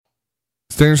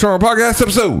Standing Strong Podcast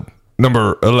episode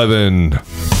number 11.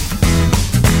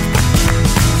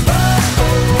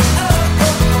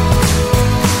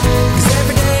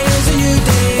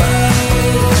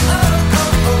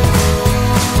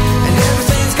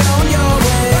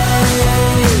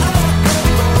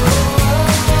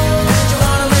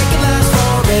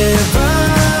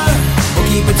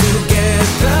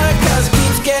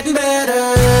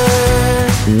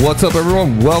 What's up,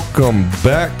 everyone? Welcome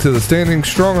back to the Standing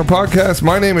Stronger Podcast.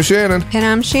 My name is Shannon. And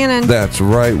I'm Shannon. That's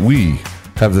right. We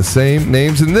have the same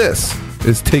names, and this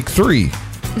is take 3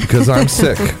 because I'm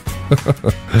sick.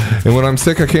 And when I'm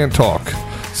sick, I can't talk.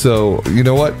 So, you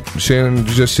know what? Shannon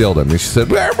just yelled at me. She said,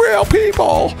 "We're real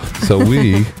people." So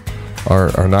we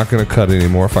are not going to cut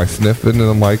anymore. If I sniff into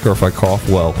the mic or if I cough,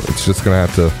 well, it's just going to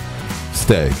have to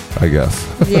stay, I guess.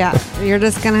 Yeah, you're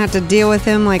just going to have to deal with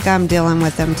him like I'm dealing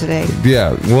with him today.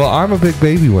 Yeah, well, I'm a big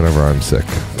baby whenever I'm sick.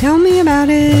 Tell me about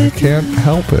it. I can't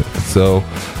help it. So,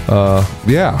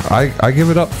 yeah, I give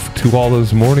it up to all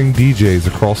those morning DJs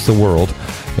across the world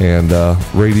and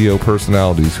radio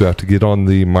personalities who have to get on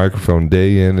the microphone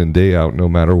day in and day out no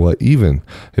matter what, even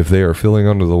if they are feeling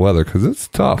under the weather, because it's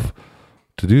tough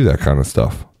to do that kind of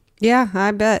stuff. Yeah,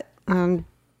 I bet.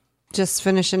 Just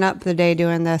finishing up the day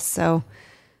doing this, so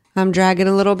I'm dragging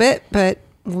a little bit, but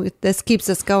this keeps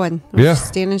us going. We're just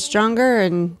standing stronger,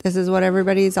 and this is what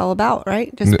everybody's all about,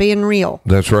 right? Just being real.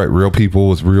 That's right. Real people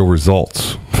with real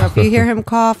results. So if you hear him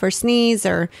cough or sneeze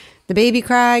or the baby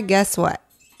cry, guess what?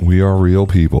 We are real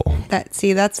people. That's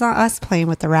not us playing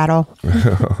with the rattle.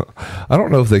 I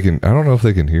don't know if they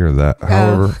can hear that.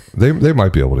 However, they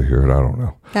might be able to hear it. I don't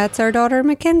know. That's our daughter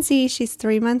Mackenzie. She's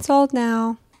 3 months old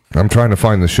now. I'm trying to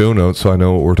find the show notes so I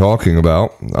know what we're talking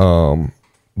about.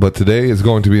 But today is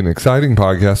going to be an exciting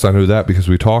podcast. I know that because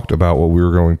we talked about what we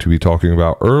were going to be talking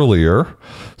about earlier.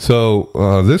 So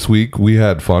this week we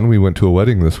had fun. We went to a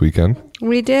wedding this weekend.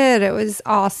 We did. It was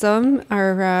awesome.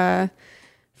 Our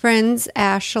friends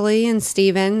Ashley and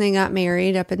Steven, they got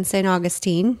married up in St.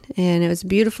 Augustine. And it was a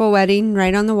beautiful wedding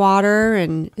right on the water.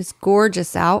 And it's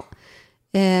gorgeous out.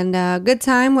 And a good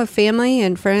time with family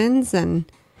and friends. And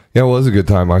yeah, it was a good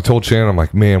time. I told Shannon, I'm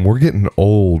like, man, we're getting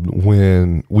old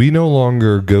when we no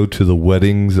longer go to the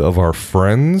weddings of our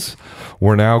friends.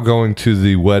 We're now going to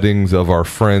the weddings of our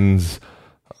friends'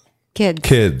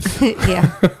 kids.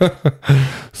 Yeah.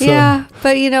 Yeah,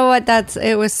 but you know what?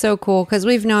 It was so cool because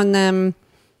we've known them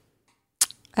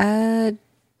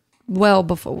well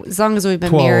before, as long as we've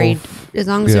been married. As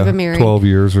long as we've been married. 12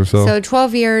 years or so. So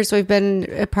 12 years we've been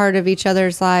a part of each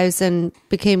other's lives and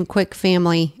became quick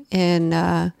family.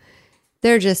 And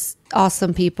they're just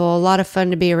awesome people. A lot of fun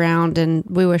to be around, and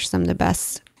we wish them the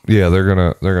best. Yeah, they're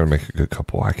gonna make a good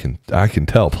couple. I can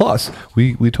tell. Plus,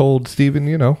 we told Steven,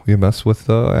 you mess with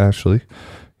Ashley,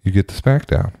 you get the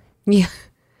smackdown. Yeah.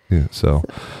 Yeah. So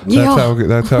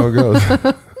that's how it goes.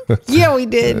 Yeah, we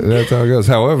did. That's how it goes.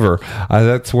 However,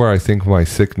 that's where I think my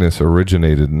sickness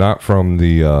originated, not from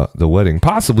the wedding,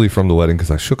 possibly from the wedding, because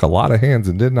I shook a lot of hands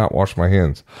and did not wash my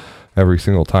hands every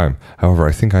single time. However,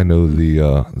 I think I know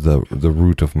the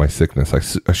root of my sickness.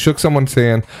 I shook someone's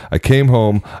hand. I came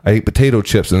home. I ate potato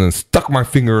chips and then stuck my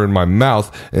finger in my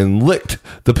mouth and licked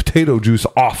the potato juice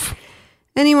off.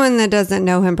 Anyone that doesn't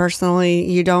know him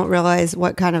personally, you don't realize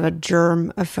what kind of a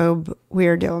germaphobe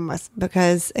we're dealing with.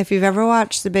 Because if you've ever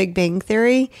watched The Big Bang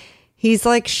Theory, he's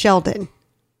like Sheldon.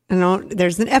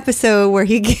 There's an episode where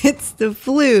he gets the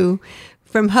flu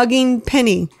from hugging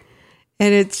Penny.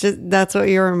 And it's just, that's what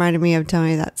you reminded me of telling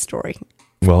me that story.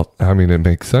 Well, I mean, it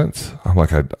makes sense. I'm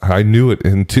like, I knew it.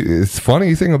 It's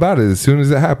funny thing about it, as soon as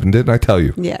it happened, didn't I tell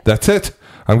you? Yeah. That's it.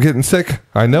 I'm getting sick.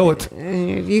 I know it.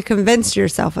 You convinced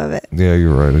yourself of it. Yeah,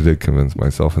 you're right. I did convince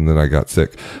myself, and then I got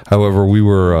sick. However, we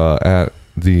were at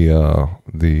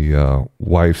the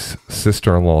wife's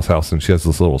sister-in-law's house, and she has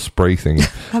this little spray thing.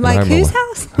 I'm like, whose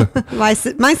house?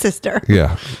 My sister.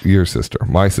 Yeah, your sister,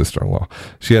 my sister-in-law.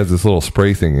 She has this little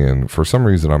spray thing in. For some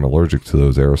reason, I'm allergic to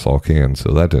those aerosol cans,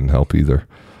 so that didn't help either.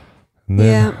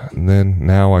 And then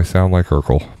now I sound like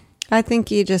Urkel. I think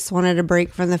he just wanted a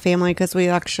break from the family because we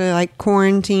actually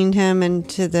quarantined him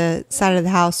into the side of the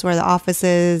house where the office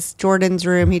is. Jordan's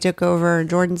room, he took over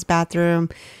Jordan's bathroom.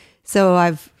 So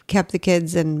I've kept the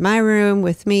kids in my room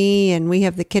with me, and we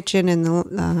have the kitchen and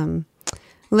the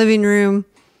living room.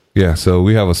 Yeah, so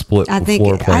we have a split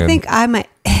floor plan. I think I might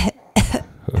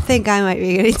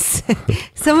be getting sick.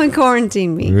 Someone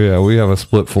quarantine me. Yeah, we have a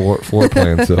split floor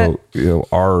plan. So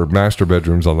our master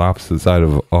bedroom's on the opposite side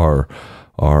of our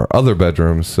our other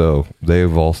bedrooms. So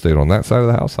they've all stayed on that side of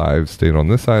the house. I've stayed on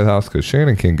this side of the house because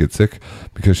Shannon can't get sick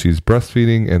because she's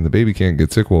breastfeeding, and the baby can't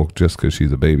get sick, well, just because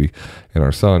she's a baby. And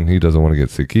our son, he doesn't want to get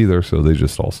sick either, so they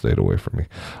just all stayed away from me.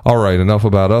 All right, enough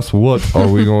about us. What are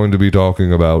we going to be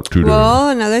talking about today? Well,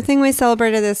 another thing we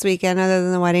celebrated this weekend other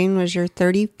than the wedding was your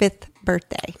 35th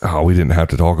birthday. Oh, we didn't have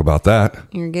to talk about that.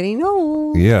 You're getting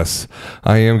old. Yes,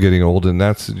 I am getting old, and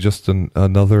that's just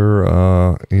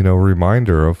another,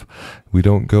 reminder of we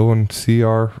don't go and see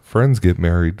our friends get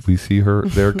married. We see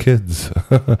their kids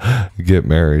get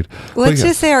married. Let's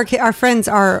just say our friends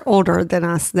are older than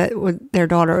us. Their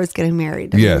daughter was getting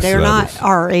married. Yes, they're not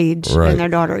our age, right. And their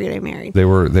daughter getting married. They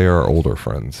are older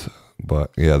friends,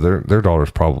 but yeah, their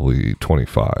daughter's probably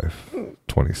 25,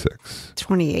 26,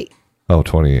 28. Oh,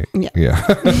 28. Yeah.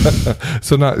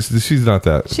 So she's not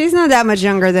that. She's not that much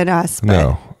younger than us.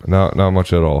 But. No, not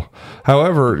much at all.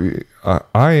 However,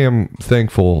 I am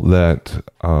thankful that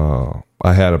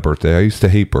I had a birthday. I used to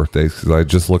hate birthdays because I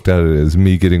just looked at it as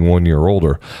me getting 1 year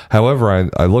older. However,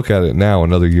 I look at it now,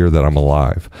 another year that I'm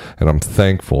alive, and I'm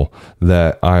thankful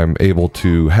that I'm able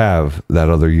to have that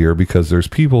other year, because there's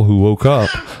people who woke up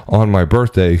on my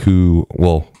birthday who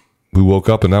woke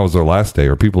up and that was their last day,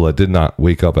 or people that did not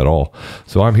wake up at all.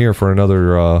 So I'm here for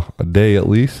another day at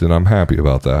least, and I'm happy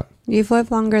about that. You've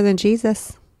lived longer than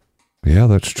Jesus. Yeah,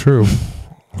 that's true.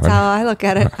 That's how I look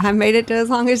at it. I made it to as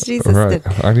long as Jesus did.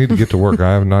 I need to get to work.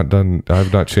 I have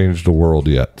not changed the world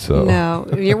yet. So no,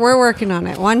 we're working on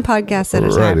it. One podcast at a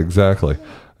time. Right, exactly.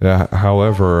 Yeah.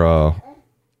 However,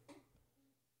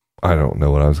 I don't know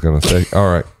what I was going to say.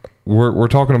 All right. We're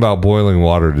talking about boiling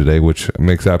water today, which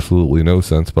makes absolutely no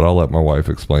sense, but I'll let my wife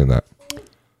explain that.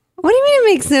 What do you mean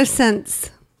it makes no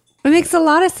sense? It makes a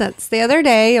lot of sense. The other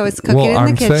day, I was cooking in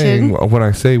the kitchen. Saying, when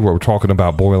I say we're talking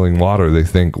about boiling water, they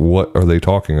think, what are they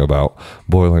talking about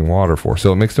boiling water for?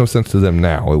 So it makes no sense to them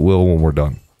now. It will when we're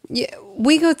done. Yeah,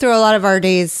 we go through a lot of our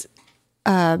days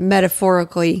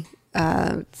metaphorically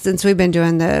since we've been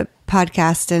doing the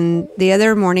podcast. And the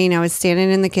other morning, I was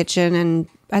standing in the kitchen, and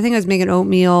I think I was making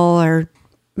oatmeal or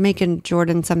making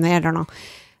Jordan something. I don't know.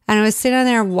 And I was sitting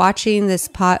there watching this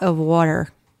pot of water.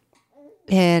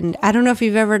 And I don't know if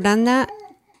you've ever done that,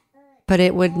 but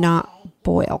it would not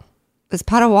boil. This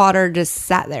pot of water just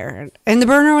sat there, and the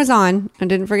burner was on. I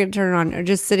didn't forget to turn it on. Or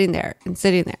just sitting there and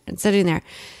sitting there and sitting there.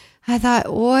 I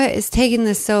thought, what is taking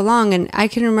this so long? And I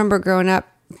can remember growing up,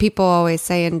 people always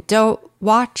saying, don't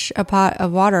watch a pot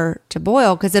of water to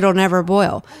boil because it'll never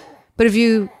boil. But if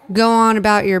you go on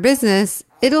about your business,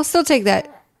 it'll still take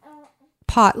that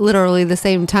pot literally the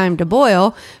same time to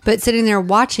boil, but sitting there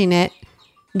watching it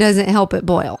doesn't help it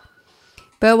boil.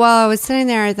 But while I was sitting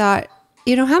there, I thought,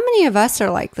 how many of us are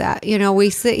like that? We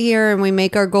sit here and we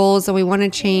make our goals and we want to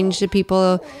change the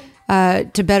people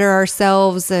to better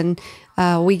ourselves. And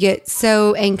we get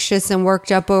so anxious and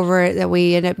worked up over it that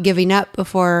we end up giving up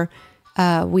before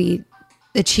we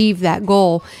achieve that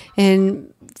goal.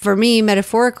 And for me,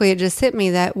 metaphorically, it just hit me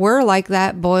that we're like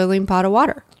that boiling pot of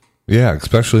water. Yeah,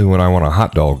 especially when I want a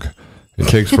hot dog. It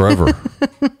takes forever.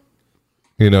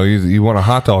 You want a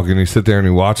hot dog and you sit there and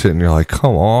you watch it and you're like,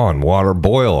 come on, water,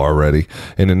 boil already.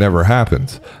 And it never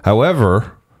happens.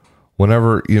 However,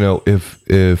 whenever,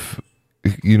 if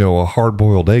a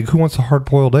hard-boiled egg, who wants a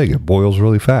hard-boiled egg? It boils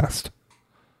really fast.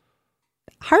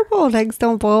 Hard-boiled eggs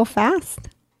don't boil fast.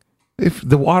 If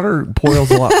the water boils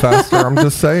a lot faster, I'm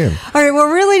just saying. All right,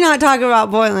 we're really not talking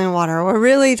about boiling water. We're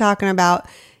really talking about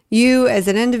you as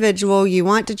an individual. You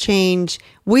want to change.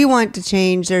 We want to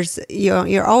change.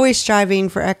 You're always striving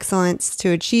for excellence to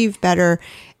achieve better,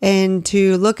 and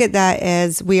to look at that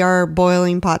as we are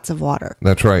boiling pots of water.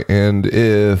 That's right. And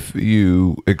if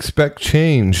you expect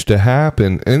change to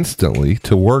happen instantly,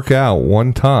 to work out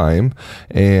one time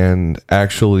and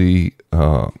actually,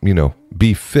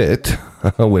 be fit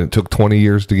when it took 20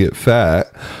 years to get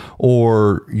fat,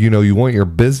 or, you want your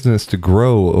business to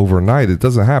grow overnight, it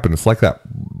doesn't happen. It's like that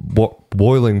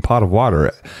boiling pot of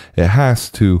water. It has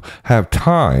to have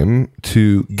time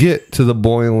to get to the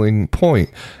boiling point.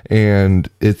 And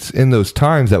it's in those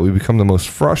times that we become the most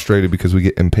frustrated because we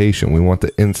get impatient. We want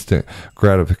the instant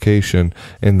gratification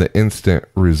and the instant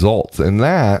results. And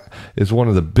that is one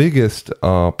of the biggest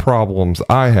problems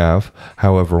I have.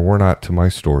 However, we're not to my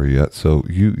story yet. So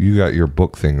you got your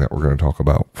book thing that we're going to talk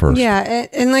about first. Yeah.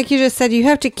 And like you just said, you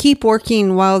have to keep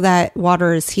working while that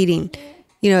water is heating.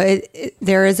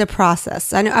 There is a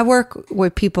process. I work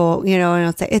with people, and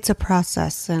I'll say it's a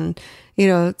process. And,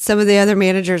 some of the other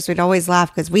managers would always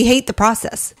laugh because we hate the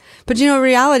process. But,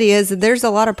 reality is that there's a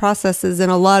lot of processes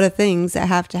and a lot of things that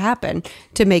have to happen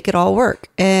to make it all work.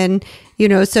 And,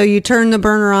 so you turn the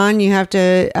burner on, you have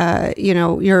to,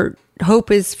 you're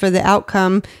hope is for the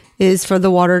outcome is for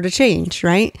the water to change,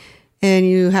 right? And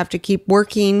you have to keep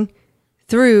working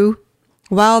through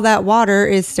while that water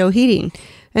is still heating.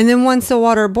 And then once the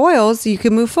water boils, you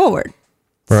can move forward.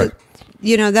 Right.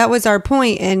 So, that was our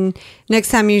point. And next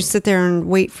time you sit there and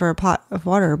wait for a pot of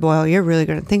water to boil, you're really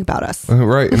going to think about us.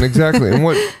 Right. And exactly. And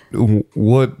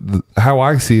how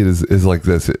I see it is like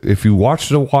this. If you watch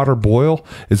the water boil,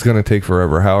 it's going to take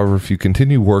forever. However, if you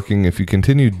continue working, if you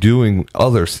continue doing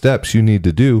other steps you need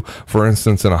to do, for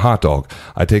instance, in a hot dog,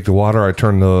 I take the water, I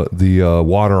turn the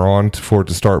water on for it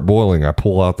to start boiling. I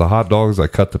pull out the hot dogs, I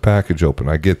cut the package open.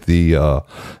 I get the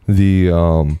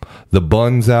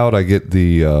buns out. I get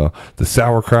the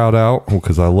sauerkraut out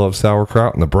because I love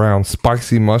sauerkraut, and the brown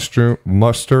spicy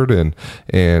mustard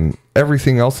and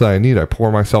everything else that I need. I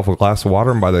pour myself a glass of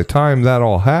water, and by the time that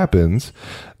all happens,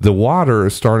 the water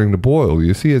is starting to boil.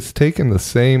 You see, it's taken the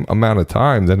same amount of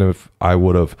time than if I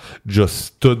would have just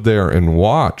stood there and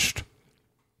watched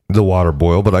the water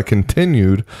boil, but I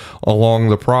continued along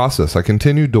the process. I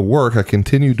continued to work. I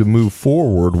continued to move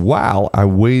forward while I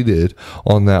waited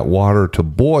on that water to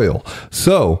boil.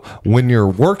 So when you're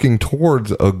working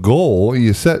towards a goal,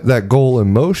 you set that goal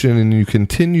in motion and you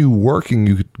continue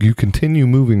working. You continue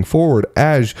moving forward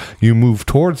as you move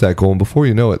towards that goal. And before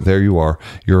you know it, there you are.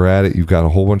 You're at it. You've got a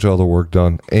whole bunch of other work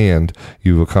done and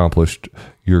you've accomplished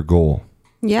your goal.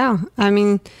 Yeah. I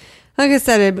mean, like I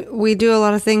said, we do a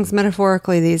lot of things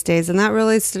metaphorically these days, and that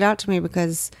really stood out to me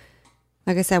because,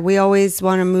 like I said, we always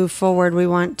want to move forward. We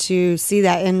want to see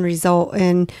that end result.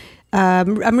 And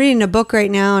I'm reading a book right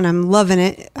now, and I'm loving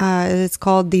it. It's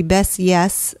called The Best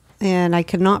Yes, and I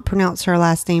cannot pronounce her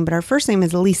last name, but her first name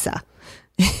is Lisa.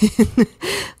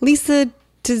 Lisa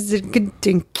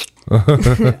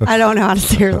I don't know how to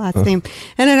say her last name,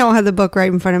 and I don't have the book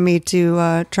right in front of me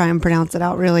to try and pronounce it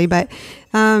out really, but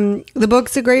the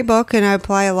book's a great book, and I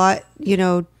apply a lot,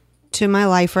 to my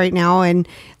life right now. And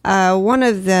one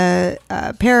of the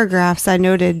paragraphs I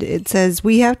noted, it says,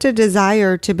 "We have to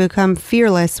desire to become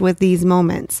fearless with these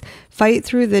moments, fight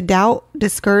through the doubt,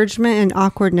 discouragement, and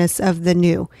awkwardness of the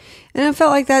new." And I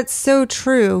felt like that's so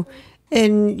true.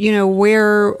 And,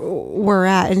 where we're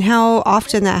at and how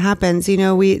often that happens,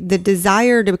 the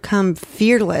desire to become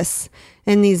fearless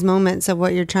in these moments of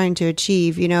what you're trying to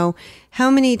achieve. How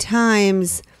many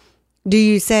times do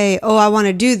you say, "Oh, I want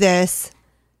to do this,"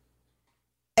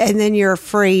 and then you're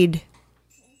afraid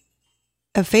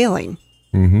of failing?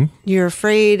 Mm-hmm. You're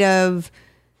afraid of,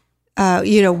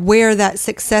 where that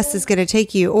success is going to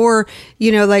take you. Or,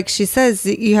 like she says,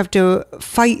 you have to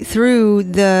fight through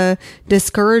the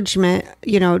discouragement.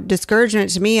 Discouragement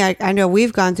to me, I know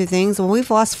we've gone through things when we've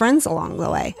lost friends along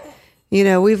the way.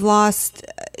 We've lost,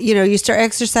 you start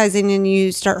exercising and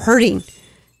you start hurting,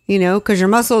 because your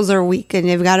muscles are weak and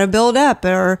you've got to build up.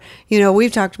 Or,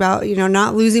 we've talked about,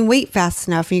 not losing weight fast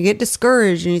enough, and you get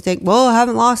discouraged and you think, well, I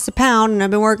haven't lost a pound and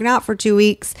I've been working out for 2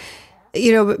 weeks.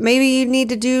 But maybe you need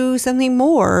to do something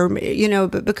more,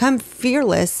 but become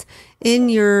fearless in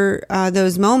your,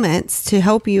 those moments to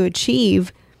help you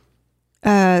achieve,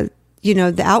 the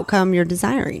outcome you're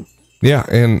desiring. Yeah.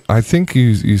 And I think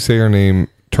you say her name,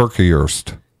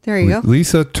 Turkeyurst. There you go.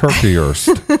 Lisa Turkeyurst.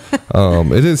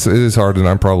 It is hard, and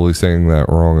I'm probably saying that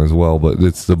wrong as well, but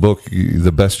it's the book,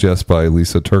 The Best Yes by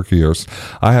Lisa Turkeyurst.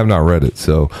 I have not read it,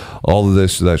 so all of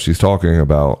this that she's talking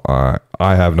about,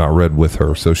 I have not read with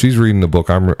her. So she's reading the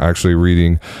book. I'm actually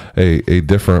reading a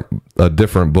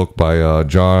different book by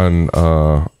John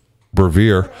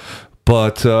Bevere.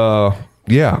 But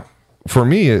yeah, for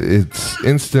me, it's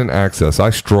instant access. I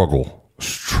struggle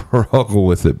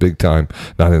with it big time.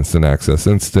 Not instant access,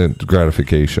 instant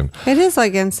gratification. It is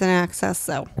like instant access,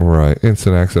 though. Right.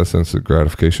 Instant access, instant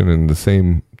gratification in the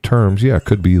same terms. Yeah, it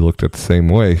could be looked at the same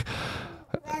way.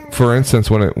 For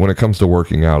instance, when it comes to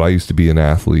working out, I used to be an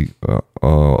athlete,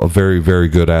 a very, very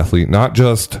good athlete, not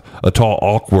just a tall,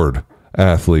 awkward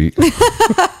athlete.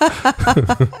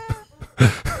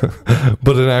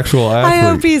 But an actual athlete. I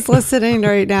hope he's listening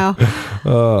right now.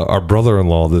 Our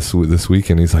brother-in-law this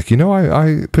weekend, he's like,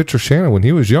 I picture Shannon when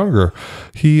he was younger.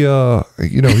 He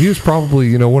was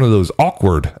probably, one of those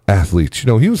awkward athletes.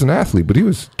 He was an athlete, but he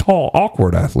was a tall,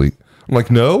 awkward athlete. I'm like,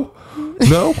 no,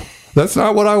 that's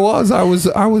not what I was. I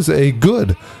was a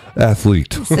good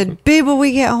athlete. He said, "Babe, when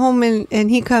we get home and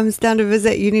he comes down to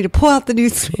visit, you need to pull out the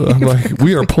newspaper." I'm like,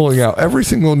 we are pulling out every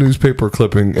single newspaper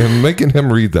clipping and making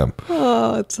him read them.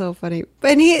 Oh, it's so funny.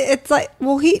 And it's like,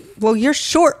 well, you're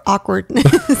short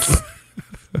awkwardness.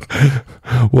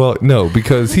 Well, no,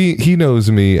 because he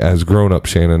knows me as grown up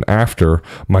Shannon after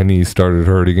my knees started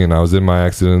hurting and I was in my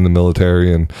accident in the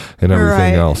military and everything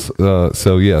Right. else.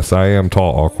 So yes, I am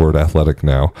tall, awkward, athletic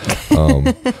now,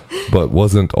 but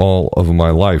wasn't all of my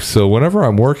life. So whenever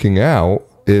I'm working out,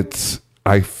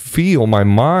 I feel my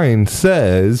mind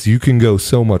says you can go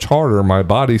so much harder. My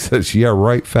body says, yeah,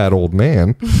 right, fat old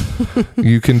man.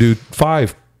 You can do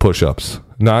 5 push-ups,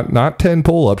 not 10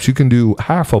 pull-ups. You can do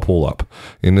half a pull-up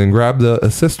and then grab the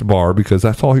assist bar because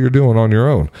that's all you're doing on your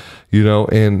own,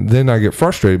 and then I get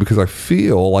frustrated because I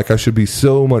feel like I should be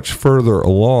so much further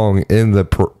along in the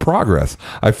progress.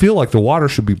 I feel like the water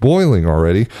should be boiling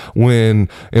already when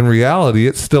in reality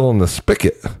it's still in the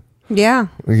spigot. Yeah.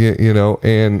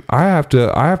 And I have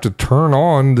to turn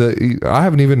on I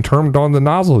haven't even turned on the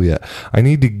nozzle yet. I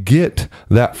need to get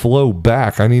that flow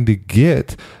back. I need to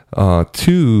get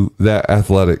to that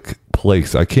athletic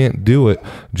place. I can't do it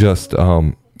just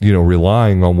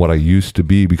relying on what I used to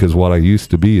be, because what I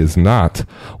used to be is not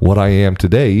what I am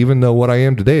today. Even though what I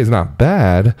am today is not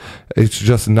bad, it's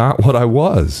just not what I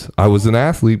was. I was an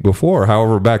athlete before.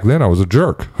 However, back then I was a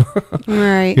jerk.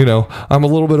 Right. I'm a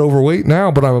little bit overweight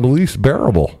now, but I'm at least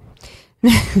bearable.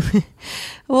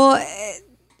 Well,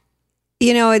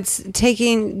 it's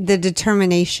taking the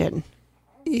determination.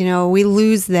 We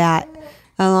lose that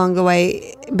along the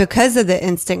way because of the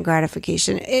instant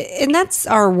gratification. And that's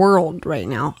our world right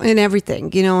now in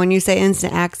everything. When you say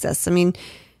instant access, I mean,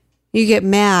 you get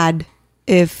mad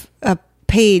if a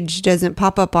page doesn't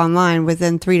pop up online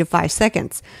within 3 to 5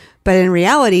 seconds. But in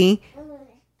reality,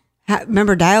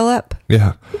 remember dial-up?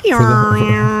 Yeah.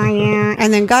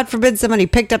 And then God forbid somebody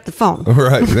picked up the phone.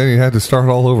 Right. Then you had to start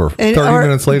all over. 30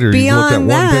 minutes later, you looked at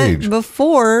one page.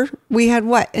 Before we had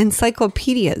what?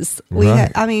 Encyclopedias.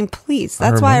 Right. Please.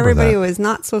 That's why everybody was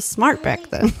not so smart back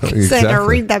then. Exactly. Saying to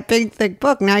read that big, thick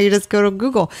book. Now you just go to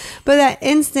Google. But that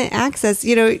instant access,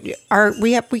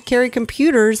 we carry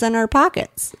computers in our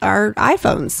pockets, our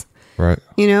iPhones. Right.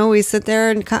 We sit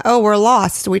there and, we're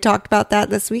lost. We talked about that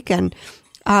this weekend.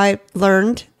 I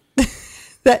learned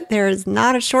that there is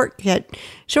not a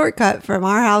shortcut from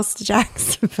our house to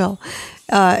Jacksonville.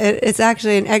 It's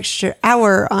actually an extra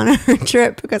hour on our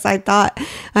trip because I thought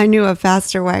I knew a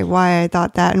faster way. Why I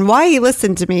thought that and why he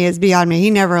listened to me is beyond me. He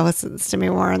never listens to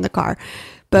me when we're in the car.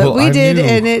 But we did,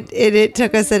 and it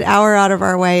took us an hour out of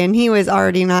our way, and he was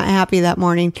already not happy that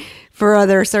morning for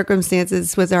other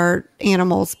circumstances with our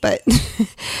animals. But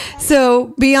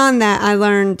so beyond that, I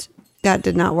learned that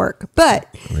did not work. But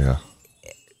yeah,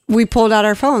 we pulled out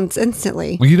our phones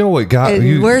instantly. Well, you know what got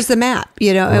and where's the map?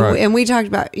 Right. And we talked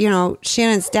about,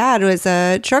 Shannon's dad was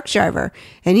a truck driver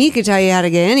and he could tell you how to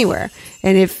get anywhere.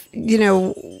 And if,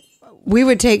 we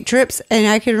would take trips and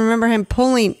I can remember him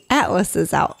pulling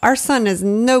atlases out. Our son has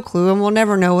no clue and will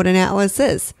never know what an atlas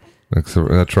is. That's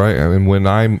right. I mean, when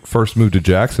I first moved to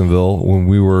Jacksonville, when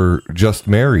we were just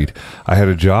married, I had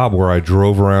a job where I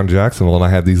drove around Jacksonville and I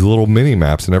had these little mini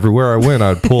maps, and everywhere I went,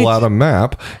 I'd pull out a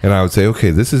map and I would say, okay,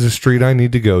 this is a street I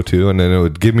need to go to. And then it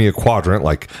would give me a quadrant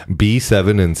like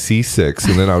B7 and C6.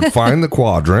 And then I would find the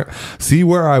quadrant, see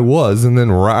where I was, and then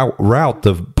route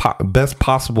the best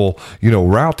possible,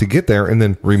 route to get there. And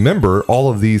then remember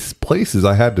all of these places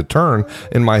I had to turn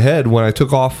in my head when I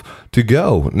took off to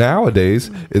go. Nowadays,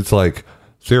 it's like,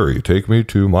 Siri, take me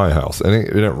to my house, and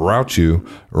it routes you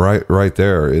right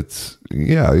there. It's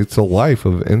a life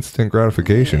of instant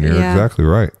gratification. You're exactly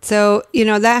right. So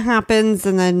that happens,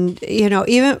 and then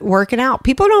even working out.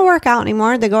 People don't work out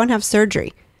anymore. They go and have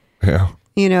surgery. Yeah.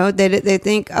 They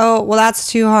think, oh, well, that's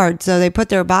too hard, so they put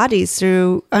their bodies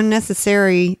through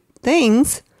unnecessary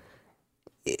things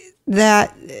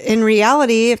that, in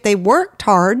reality, if they worked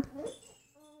hard,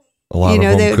 a lot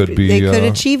of them could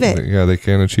achieve it. Yeah, they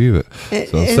can achieve it.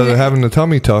 So instead of having a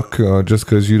tummy tuck, just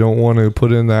because you don't want to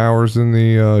put in the hours in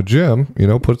the gym,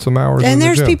 put some hours in the gym. And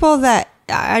there's people that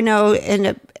I know end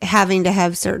up having to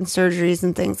have certain surgeries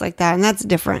and things like that, and that's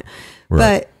different.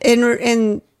 Right. But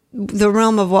in the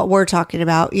realm of what we're talking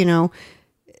about,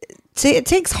 it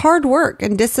takes hard work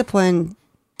and discipline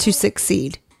to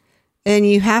succeed. And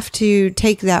you have to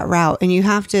take that route, and you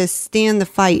have to stand the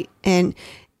fight. And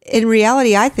in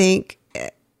reality, I think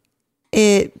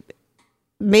it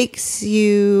makes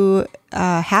you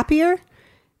happier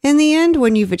in the end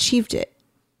when you've achieved it.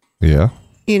 Yeah.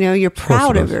 You're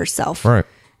proud of yourself. Right.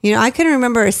 I can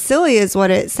remember, as silly as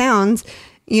what it sounds,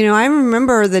 I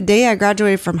remember the day I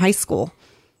graduated from high school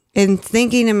and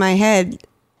thinking in my head,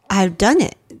 I've done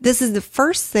it. This is the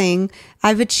first thing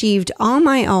I've achieved on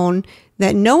my own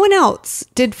that no one else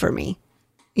did for me.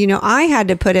 I had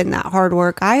to put in that hard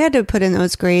work. I had to put in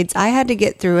those grades. I had to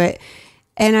get through it.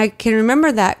 And I can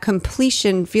remember that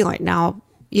completion feeling. Now,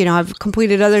 you know, I've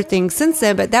completed other things since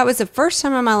then, but that was the first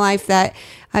time in my life that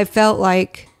I felt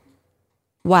like,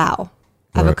 wow,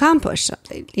 I've accomplished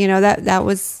something. You know, that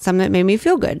was something that made me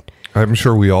feel good. I'm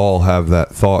sure we all have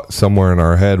that thought somewhere in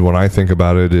our head. When I think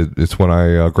about it, it's when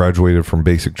I graduated from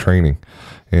basic training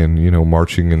and, you know,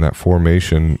 marching in that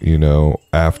formation, you know,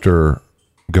 after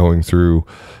going through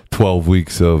 12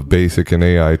 weeks of basic and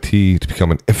AIT to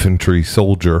become an infantry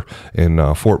soldier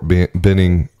in Fort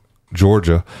Benning,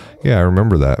 Georgia. Yeah, I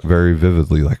remember that very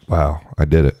vividly. Like, wow, I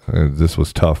did it. This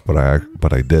was tough, but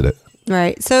I did it.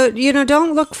 Right. So, you know,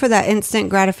 don't look for that instant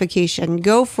gratification.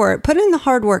 Go for it. Put in the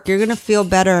hard work. You're going to feel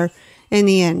better in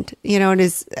the end. You know,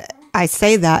 I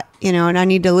say that, you know, and I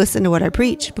need to listen to what I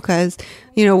preach because,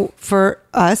 you know, for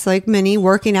us, like many,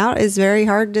 working out is very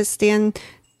hard to stand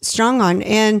strong on.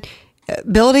 And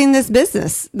building this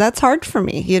business, that's hard for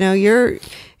me. You know,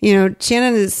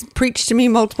 Shannon has preached to me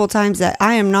multiple times that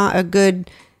I am not a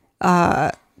good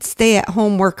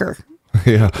stay-at-home worker.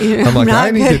 Yeah. You know, I'm like,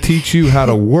 I need to teach you how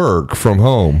to work from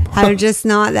home. I'm just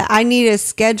not that. I need a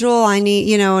schedule. I need,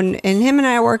 you know, and him and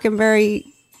I are working very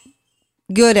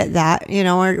good at that. You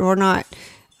know, we're not,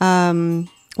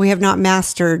 we have not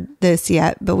mastered this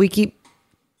yet, but we keep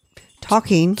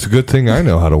talking. It's a good thing I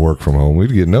know how to work from home.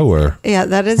 We'd get nowhere. Yeah,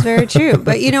 that is very true.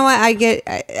 But you know what? I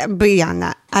get beyond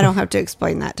that. I don't have to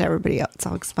explain that to everybody else.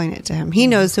 I'll explain it to him. He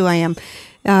knows who I am.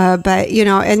 But you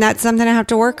know, and that's something I have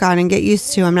to work on and get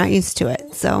used to. I'm not used to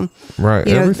it. So, right.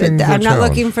 You know, challenge. I'm not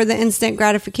looking for the instant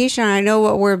gratification. I know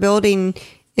what we're building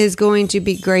is going to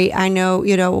be great. I know,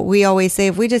 you know, we always say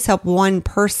if we just help one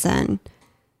person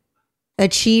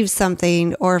achieve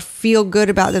something or feel good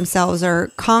about themselves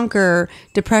or conquer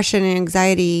depression and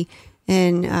anxiety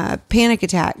and panic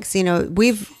attacks, you know,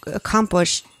 we've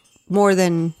accomplished more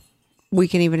than we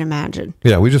can even imagine.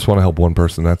 Yeah, we just want to help one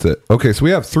person. That's it. Okay, so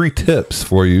we have 3 tips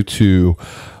for you to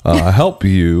help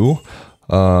you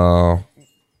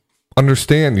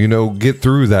understand, you know, get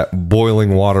through that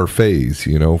boiling water phase,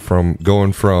 you know, from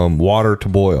going from water to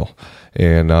boil.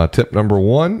 And tip number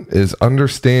 1 is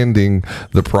understanding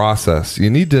the process. You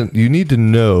need to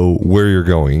know where you're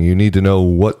going. You need to know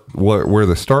where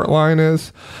the start line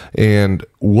is and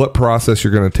what process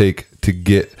you're going to take to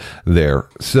get there.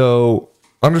 So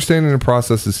understanding the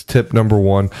process is tip number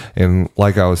 1. And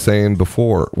like I was saying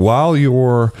before, while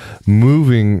you're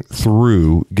moving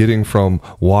through getting from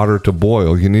water to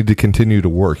boil, you need to continue to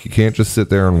work. You can't just sit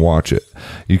there and watch it.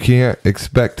 You can't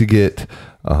expect to get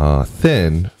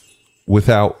thin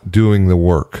without doing the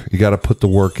work. You got to put the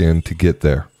work in to get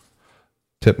there.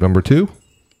 Tip number 2.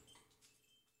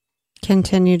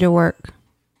 Continue to work.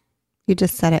 You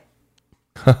just said it.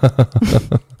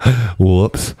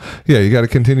 Whoops. Yeah, you got to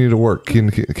continue to work,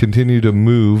 continue to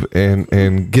move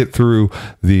and get through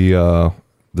the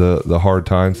hard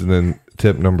times. And then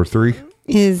tip number 3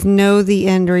 is know the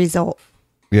end result.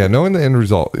 Yeah, knowing the end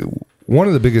result. One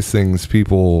of the biggest things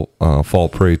people fall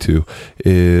prey to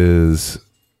is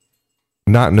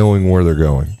not knowing where they're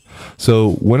going.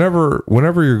 So whenever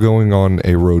you're going on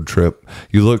a road trip,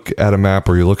 you look at a map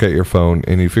or you look at your phone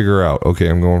and you figure out, okay,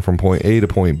 I'm going from point A to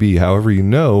point B. However, you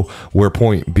know where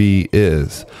point B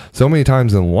is. So many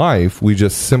times in life, we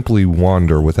just simply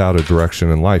wander without a direction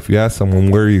in life. You ask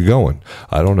someone, where are you going?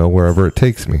 I don't know, wherever it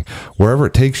takes me. Wherever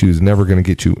it takes you is never going to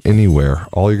get you anywhere.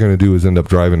 All you're going to do is end up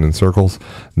driving in circles,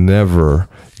 never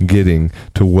getting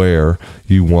to where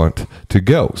you want to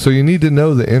go. So you need to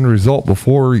know the end result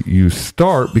before you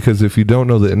start, because if you don't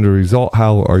know the end result,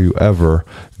 how are you ever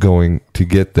going to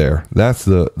get there? That's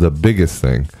the biggest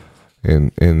thing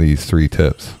in these 3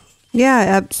 tips.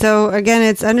 Yeah. So again,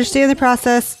 it's understand the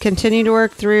process, continue to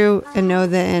work through, and know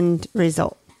the end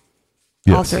result.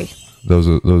 Yes, all 3. Those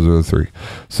are the 3.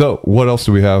 So what else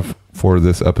do we have for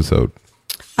this episode?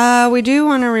 We do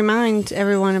want to remind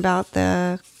everyone about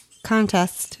the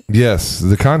contest. Yes,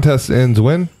 the contest ends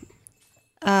when?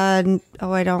 I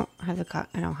don't have it.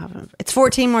 It's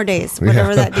 14 more days,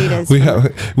 whatever that date is.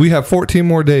 We have 14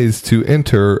 more days to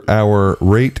enter our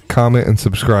rate, comment, and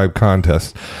subscribe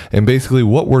contest. And basically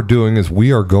what we're doing is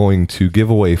we are going to give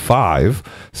away 5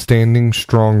 Standing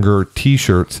Stronger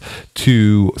t-shirts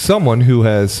to someone who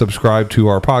has subscribed to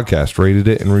our podcast, rated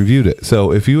it, and reviewed it.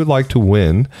 So if you would like to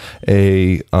win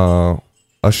a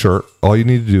shirt, all you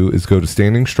need to do is go to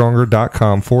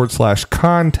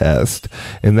standingstronger.com/contest,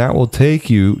 and that will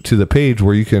take you to the page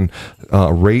where you can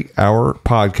rate our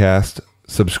podcast,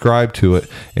 subscribe to it,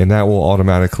 and that will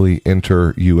automatically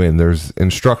enter you in. There's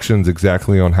instructions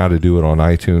exactly on how to do it on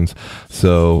iTunes,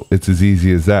 so it's as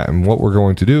easy as that. And what we're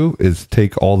going to do is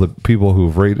take all the people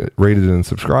who've rated and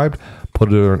subscribed,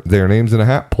 put their names in a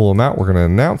hat, pull them out. We're going to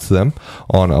announce them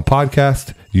on a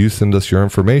podcast. You send us your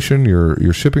information,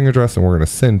 your shipping address, and we're going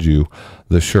to send you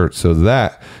the shirt. So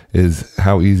that is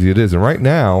how easy it is. And right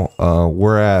now,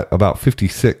 we're at about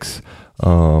 56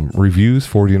 reviews,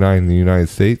 49 in the United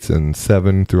States and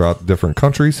 7 throughout different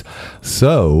countries.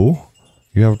 So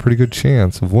you have a pretty good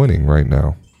chance of winning right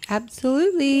now.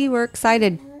 Absolutely. We're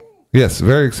excited. Yes,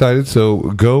 very excited. So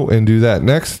go and do that.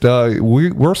 Next,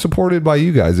 we're supported by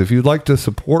you guys. If you'd like to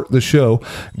support the show,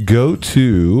 go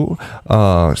to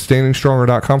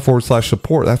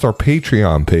standingstronger.com/support. That's our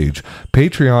Patreon page.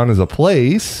 Patreon is a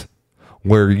place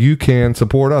where you can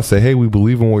support us. Say, hey, we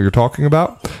believe in what you're talking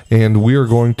about, and we are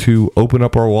going to open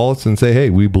up our wallets and say, hey,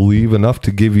 we believe enough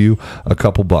to give you a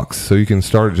couple bucks. So you can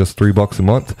start at just $3 a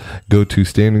month. Go to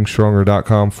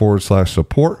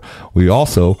standingstronger.com/support. We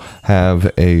also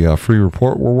have a free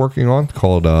report we're working on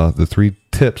called the 3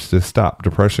 Tips to Stop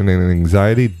Depression and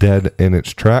Anxiety Dead in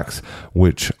Its Tracks,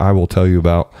 which I will tell you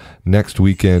about next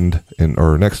week and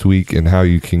how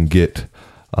you can get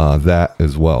that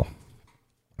as well.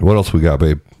 What else we got,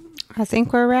 babe? I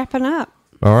think we're wrapping up.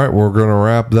 All right, we're going to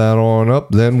wrap that on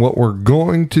up. Then what we're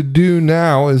going to do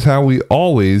now is how we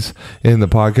always end the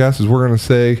podcast is we're going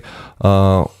to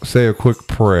say a quick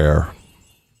prayer.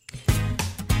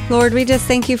 Lord, we just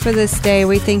thank you for this day.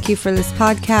 We thank you for this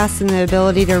podcast and the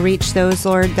ability to reach those,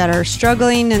 Lord, that are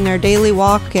struggling in their daily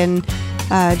walk and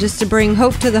just to bring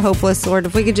hope to the hopeless, Lord.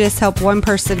 If we could just help one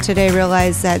person today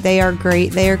realize that they are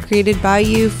great. They are created by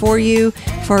you, for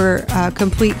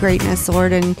complete greatness,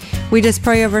 Lord. And we just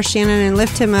pray over Shannon and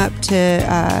lift him up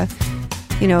to,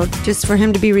 just for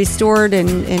him to be restored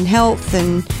in health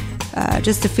and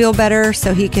just to feel better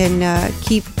so he can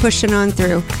keep pushing on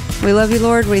through. We love you,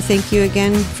 Lord. We thank you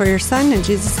again for your son. In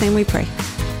Jesus' name we pray.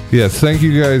 Yes, thank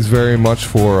you guys very much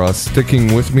for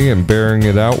sticking with me and bearing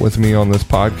it out with me on this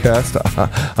podcast.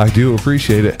 I do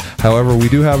appreciate it. However, we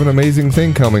do have an amazing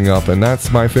thing coming up, and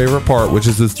that's my favorite part, which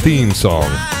is this theme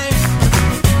song.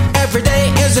 Every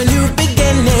day is a new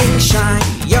beginning. Shine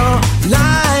your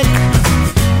light.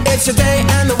 It's a day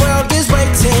and the world is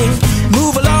waiting.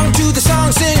 Move along to the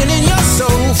song, singing in your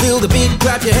soul. Feel the beat,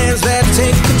 clap your hands, let's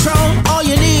take control. All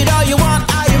you need, all you want,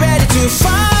 are you ready to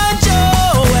find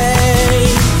your way?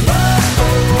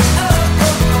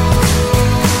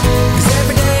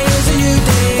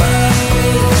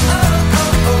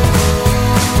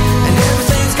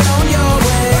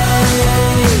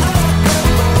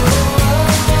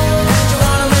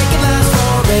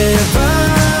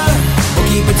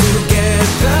 Keep it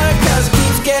together, 'cause it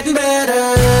keeps getting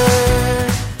better.